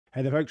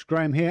Hey there folks,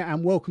 Graham here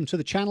and welcome to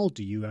the channel.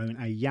 Do you own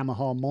a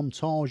Yamaha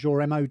Montage or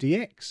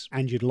MODX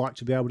and you'd like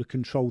to be able to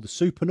control the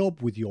super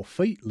knob with your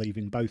feet,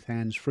 leaving both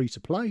hands free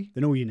to play?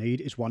 Then all you need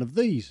is one of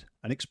these,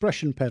 an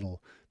expression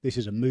pedal. This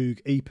is a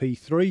Moog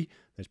EP3.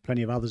 There's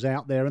plenty of others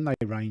out there and they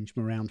range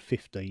from around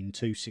 15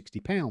 to 60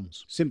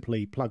 pounds.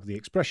 Simply plug the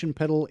expression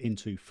pedal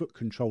into foot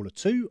controller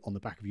 2 on the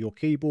back of your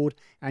keyboard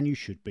and you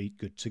should be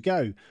good to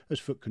go, as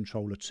foot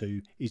controller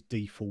 2 is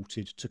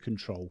defaulted to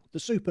control the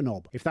super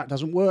knob. If that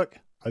doesn't work,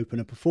 open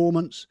a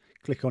performance,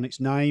 click on its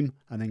name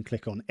and then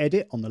click on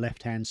edit on the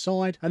left hand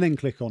side and then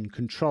click on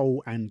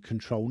control and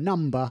control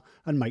number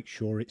and make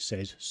sure it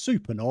says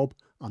super knob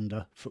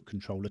under foot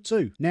controller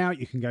 2. Now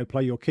you can go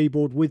play your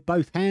keyboard with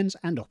both hands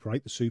and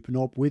operate the super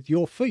knob with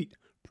your feet.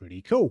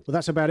 Pretty cool. Well,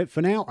 that's about it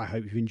for now. I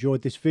hope you've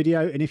enjoyed this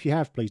video, and if you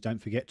have, please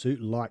don't forget to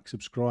like,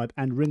 subscribe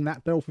and ring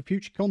that bell for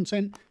future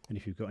content. And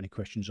if you've got any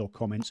questions or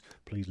comments,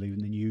 please leave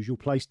them in the usual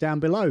place down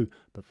below.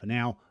 But for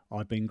now,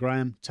 I've been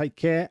Graham. Take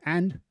care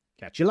and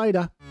catch you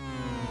later.